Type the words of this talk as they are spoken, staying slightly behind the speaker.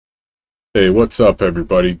Hey, what's up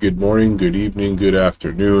everybody? Good morning, good evening, good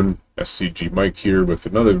afternoon. SCGmike here with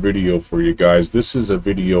another video for you guys. This is a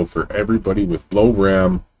video for everybody with low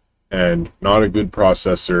RAM and not a good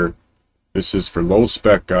processor. This is for low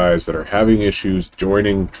spec guys that are having issues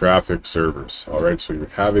joining traffic servers. Alright, so you're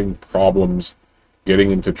having problems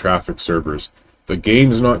getting into traffic servers. The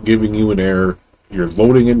game's not giving you an error. You're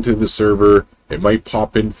loading into the server. It might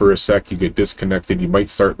pop in for a sec, you get disconnected, you might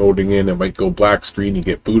start loading in, it might go black screen, you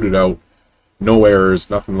get booted out. No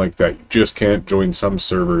errors, nothing like that. You just can't join some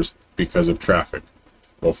servers because of traffic.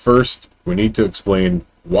 Well, first, we need to explain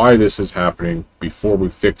why this is happening before we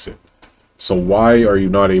fix it. So why are you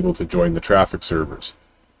not able to join the traffic servers?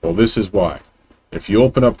 Well, this is why. If you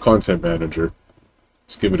open up Content Manager,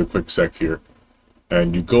 let's give it a quick sec here,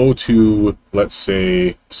 and you go to, let's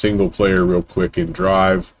say, single player real quick in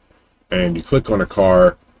Drive, and you click on a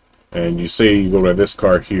car, and you say you go to this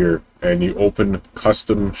car here, and you open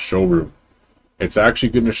Custom Showroom. It's actually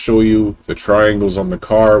going to show you the triangles on the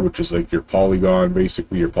car, which is like your polygon,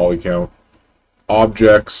 basically your poly count,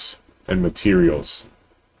 objects, and materials.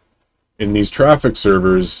 In these traffic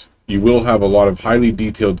servers, you will have a lot of highly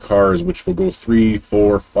detailed cars, which will go 3,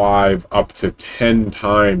 4, 5, up to 10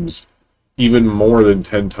 times, even more than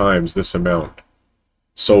 10 times this amount.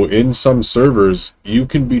 So in some servers, you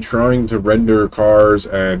can be trying to render cars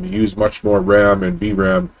and use much more RAM and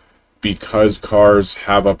VRAM because cars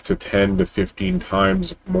have up to 10 to 15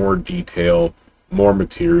 times more detail, more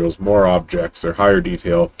materials, more objects, they're higher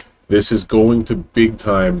detail. This is going to big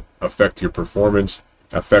time affect your performance,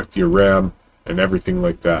 affect your RAM, and everything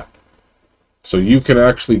like that. So you can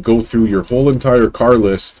actually go through your whole entire car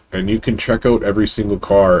list and you can check out every single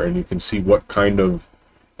car and you can see what kind of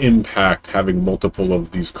impact having multiple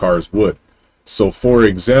of these cars would. So for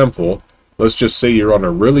example, let's just say you're on a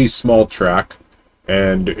really small track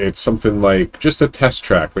and it's something like just a test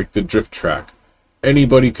track, like the drift track.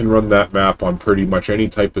 Anybody can run that map on pretty much any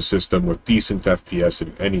type of system with decent FPS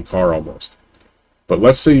in any car almost. But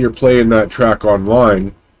let's say you're playing that track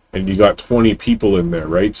online and you got 20 people in there,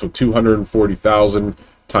 right? So 240,000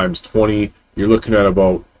 times 20, you're looking at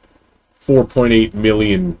about 4.8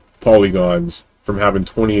 million polygons from having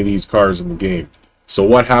 20 of these cars in the game. So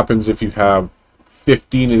what happens if you have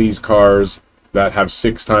 15 of these cars that have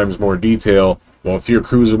 6 times more detail? Well, if you're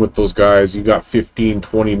cruising with those guys, you got 15,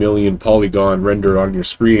 20 million polygon rendered on your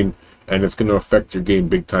screen, and it's going to affect your game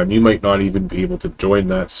big time. You might not even be able to join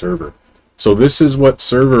that server. So this is what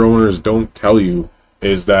server owners don't tell you,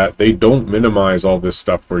 is that they don't minimize all this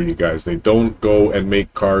stuff for you guys. They don't go and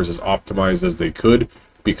make cars as optimized as they could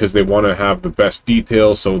because they want to have the best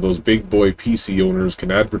detail so those big boy PC owners can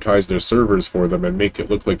advertise their servers for them and make it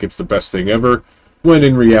look like it's the best thing ever, when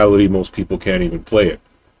in reality most people can't even play it.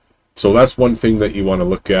 So that's one thing that you want to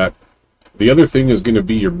look at. The other thing is going to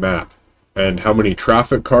be your map and how many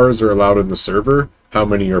traffic cars are allowed in the server, how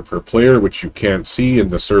many are per player, which you can't see, and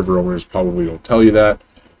the server owners probably don't tell you that,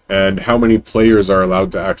 and how many players are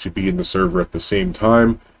allowed to actually be in the server at the same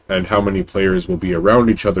time, and how many players will be around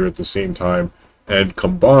each other at the same time, and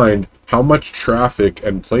combined, how much traffic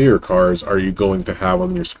and player cars are you going to have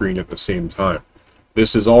on your screen at the same time.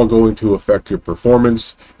 This is all going to affect your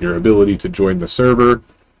performance, your ability to join the server,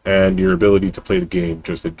 and your ability to play the game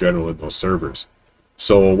just in general in those servers.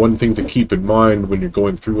 So one thing to keep in mind when you're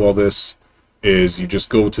going through all this is you just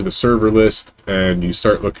go to the server list and you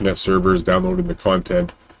start looking at servers, downloading the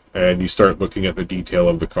content, and you start looking at the detail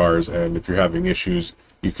of the cars, and if you're having issues,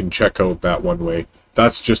 you can check out that one way.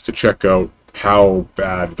 That's just to check out how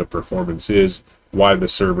bad the performance is, why the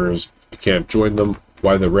servers, you can't join them,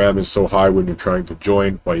 why the RAM is so high when you're trying to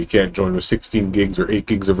join, why you can't join with 16 gigs or 8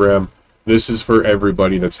 gigs of RAM. This is for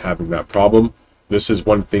everybody that's having that problem. This is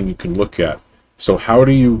one thing you can look at. So how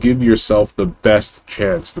do you give yourself the best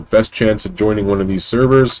chance of joining one of these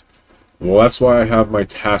servers? Well, that's why I have my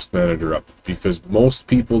task manager up, because most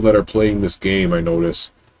people that are playing this game, I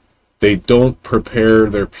notice, they don't prepare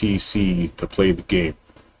their PC to play the game.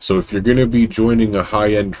 So if you're going to be joining a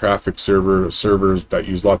high-end traffic servers that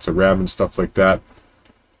use lots of RAM and stuff like that,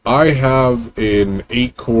 I have an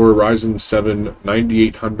 8-core Ryzen 7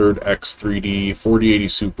 9800X3D 4080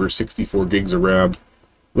 Super 64 gigs of RAM.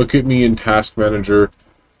 Look at me in Task Manager.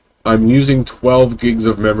 I'm using 12 gigs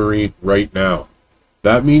of memory right now.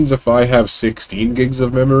 That means if I have 16 gigs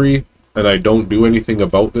of memory and I don't do anything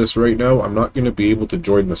about this right now, I'm not going to be able to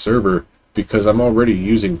join the server because I'm already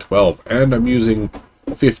using 12 and I'm using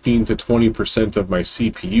 15 to 20% of my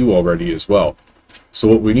CPU already as well. So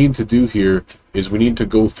what we need to do here is we need to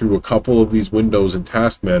go through a couple of these windows in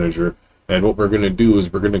Task Manager, and what we're going to do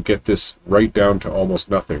is we're going to get this right down to almost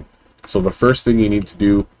nothing. So the first thing you need to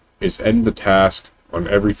do is end the task, on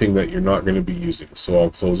everything that you're not going to be using. So I'll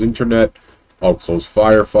close internet, I'll close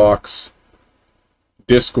Firefox.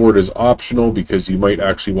 Discord is optional because you might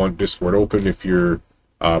actually want Discord open if you're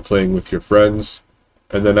playing with your friends.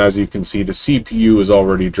 And then as you can see, the CPU is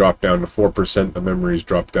already dropped down to 4%. The memory's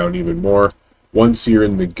dropped down even more. Once you're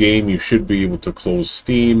in the game, you should be able to close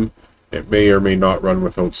Steam. It may or may not run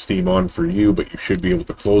without Steam on for you, but you should be able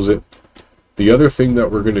to close it. The other thing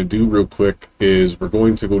that we're going to do real quick is we're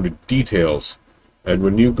going to go to details. And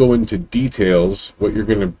when you go into details, what you're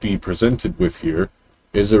going to be presented with here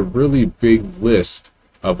is a really big list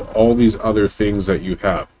of all these other things that you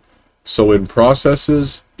have. So in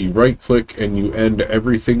processes, you right click and you end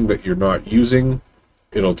everything that you're not using.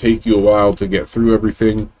 It'll take you a while to get through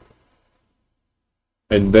everything.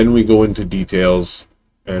 And then we go into details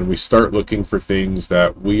and we start looking for things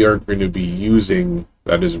that we aren't going to be using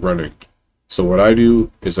that is running. So what I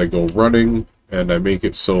do is I go running and I make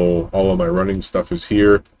it so all of my running stuff is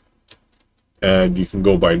here. And you can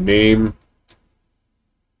go by name.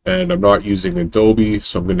 And I'm not using Adobe,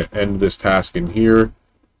 so I'm going to end this task in here.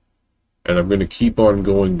 And I'm going to keep on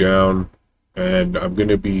going down. And I'm going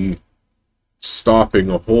to be stopping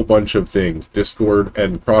a whole bunch of things. Discord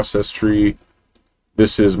and process tree.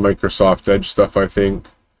 This is Microsoft Edge stuff, I think.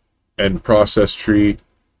 And process tree.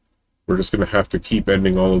 We're just going to have to keep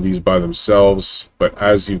ending all of these by themselves. But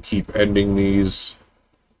as you keep ending these,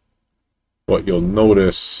 what you'll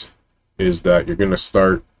notice is that you're going to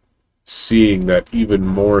start seeing that even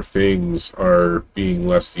more things are being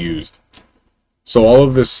less used. So all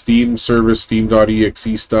of this Steam service,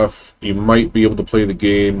 Steam.exe stuff, you might be able to play the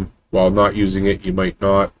game while not using it, you might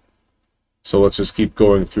not. So let's just keep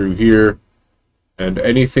going through here. And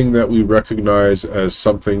anything that we recognize as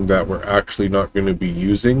something that we're actually not going to be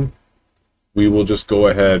using, we will just go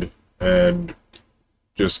ahead and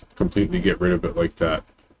just completely get rid of it like that.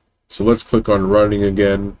 So let's click on running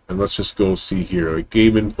again, and let's just go see here. Like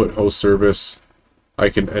game input host service, I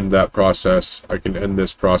can end that process. I can end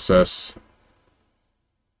this process.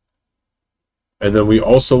 And then we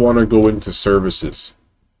also want to go into services.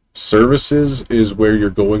 Services is where you're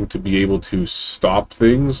going to be able to stop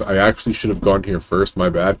things. I actually should have gone here first, my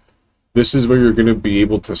bad. This is where you're going to be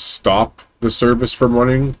able to stop the service from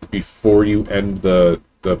running before you end the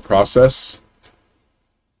process,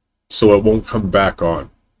 so it won't come back on.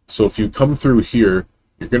 So if you come through here,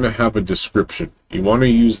 you're going to have a description. You want to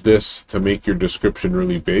use this to make your description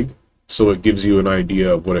really big, so it gives you an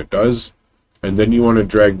idea of what it does. And then you want to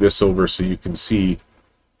drag this over so you can see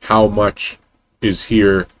how much is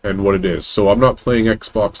here and what it is. So I'm not playing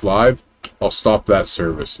Xbox Live. I'll stop that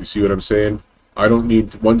service. You see what I'm saying? I don't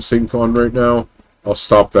need one sync on right now. I'll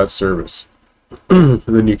stop that service. And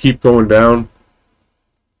then you keep going down.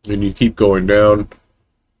 And you keep going down.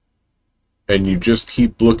 And you just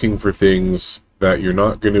keep looking for things that you're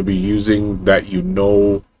not going to be using that you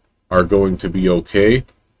know are going to be okay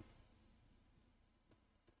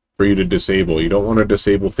for you to disable. You don't want to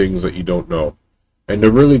disable things that you don't know. And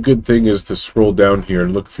a really good thing is to scroll down here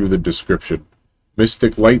and look through the description.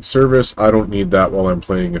 Mystic Light Service, I don't need that while I'm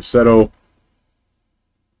playing Assetto.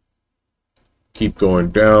 Keep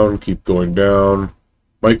going down, keep going down.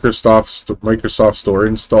 Microsoft Store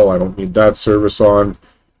install, I don't need that service on.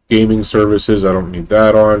 Gaming services, I don't need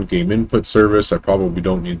that on. Game input service, I probably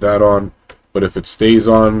don't need that on. But if it stays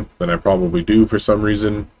on, then I probably do for some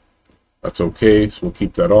reason. That's okay, so we'll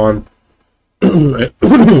keep that on.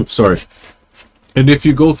 Sorry. And if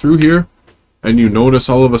you go through here and you notice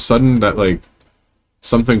all of a sudden that like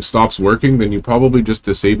something stops working, then you probably just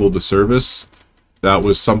disabled the service. That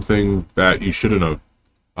was something that you shouldn't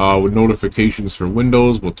have. With notifications for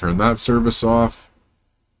Windows, we'll turn that service off.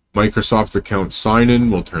 Microsoft account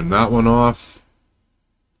sign-in, we'll turn that one off.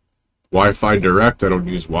 Wi-Fi Direct, I don't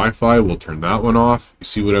use Wi-Fi, we'll turn that one off. You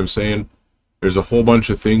see what I'm saying? There's a whole bunch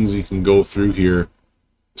of things you can go through here.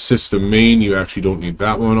 System main, you actually don't need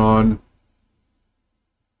that one on.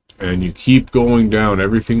 And you keep going down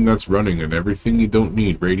everything that's running and everything you don't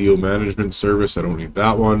need. Radio management service, I don't need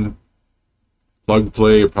that one. Plug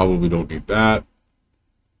play, probably don't need that.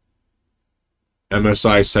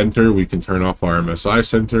 MSI Center, we can turn off our MSI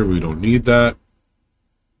Center. We don't need that.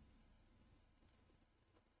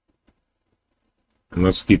 And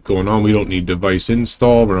let's keep going on. We don't need device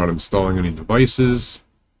install. We're not installing any devices.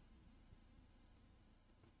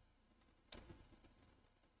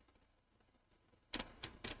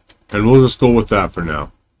 And we'll just go with that for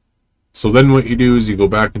now. So then what you do is you go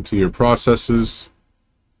back into your processes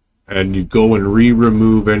and you go and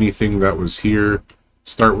remove anything that was here.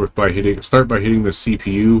 Start by hitting the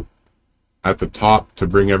CPU at the top to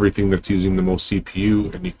bring everything that's using the most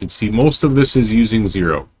CPU, and you can see most of this is using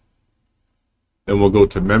 0. Then we'll go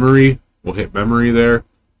to memory. We'll hit memory there,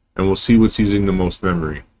 and we'll see what's using the most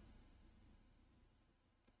memory.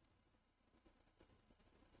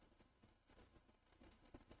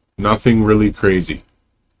 Nothing really crazy.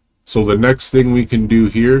 So the next thing we can do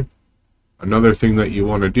here, another thing that you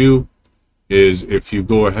want to do is if you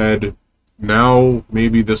go ahead, now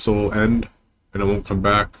maybe this will end and it won't come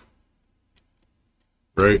back.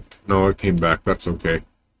 Right? No, it came back. That's okay.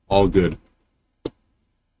 All good.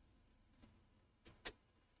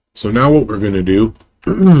 So now what we're going to do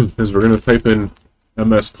is we're going to type in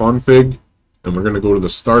msconfig, and we're going to go to the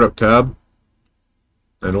startup tab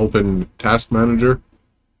and open task manager,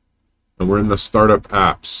 and we're in the startup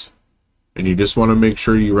apps. And you just want to make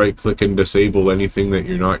sure you right click and disable anything that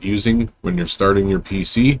you're not using when you're starting your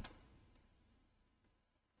PC.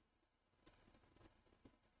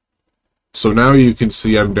 So now you can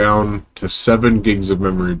see I'm down to 7 gigs of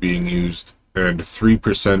memory being used and 3%,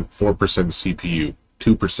 4% CPU,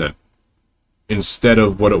 2%, instead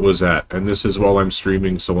of what it was at. And this is while I'm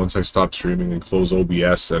streaming, so once I stop streaming and close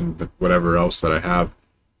OBS and whatever else that I have,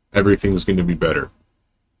 everything's going to be better.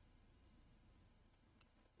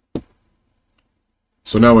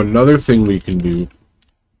 So now another thing we can do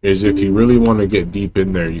is if you really want to get deep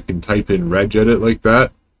in there, you can type in regedit like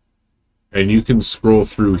that, and you can scroll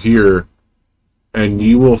through here, and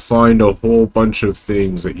you will find a whole bunch of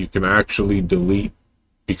things that you can actually delete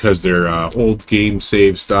because they're old game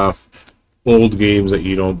save stuff, old games that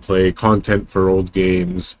you don't play, content for old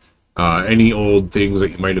games, any old things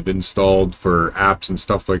that you might have installed for apps and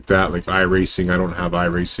stuff like that, like iRacing. I don't have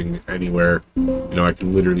iRacing anywhere. You know, I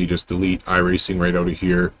can literally just delete iRacing right out of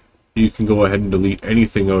here. You can go ahead and delete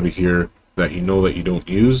anything out of here that you know that you don't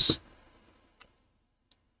use.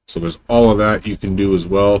 So there's all of that you can do as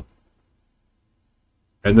well.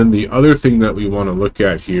 And then the other thing that we want to look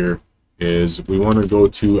at here is we want to go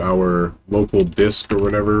to our local disk or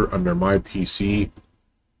whatever under my PC,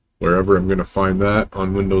 wherever I'm going to find that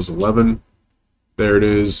on Windows 11. There it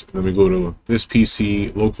is. And then we go to this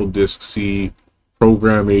PC, local disk C,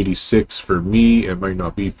 program 86 for me. It might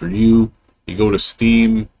not be for you. You go to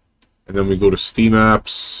Steam, and then we go to Steam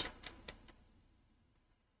apps,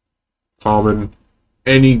 common.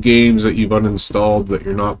 Any games that you've uninstalled that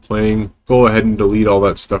you're not playing, go ahead and delete all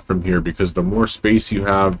that stuff from here, because the more space you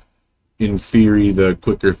have, in theory, the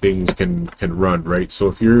quicker things can run, right? So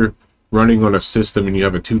if you're running on a system and you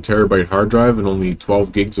have a 2 terabyte hard drive and only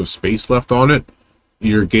 12 gigs of space left on it,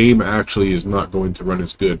 your game actually is not going to run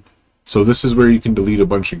as good. So this is where you can delete a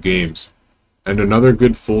bunch of games. And another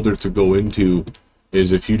good folder to go into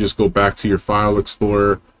is if you just go back to your file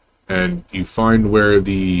explorer and you find where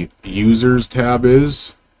the users tab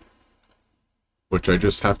is, which I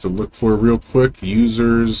just have to look for real quick,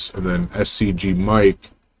 users, and then SCGmike.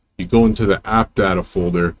 You go into the app data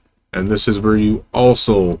folder, and this is where you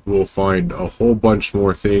also will find a whole bunch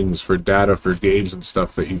more things for data for games and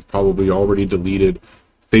stuff that you've probably already deleted.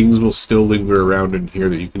 Things will still linger around in here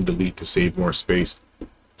that you can delete to save more space.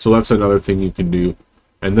 So that's another thing you can do.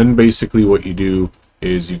 And then basically what you do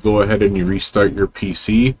is you go ahead and you restart your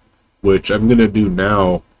PC, which I'm going to do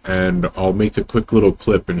now, and I'll make a quick little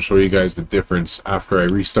clip and show you guys the difference after I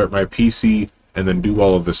restart my PC and then do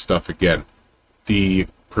all of this stuff again. The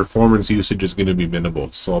performance usage is going to be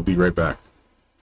minimal, so I'll be right back.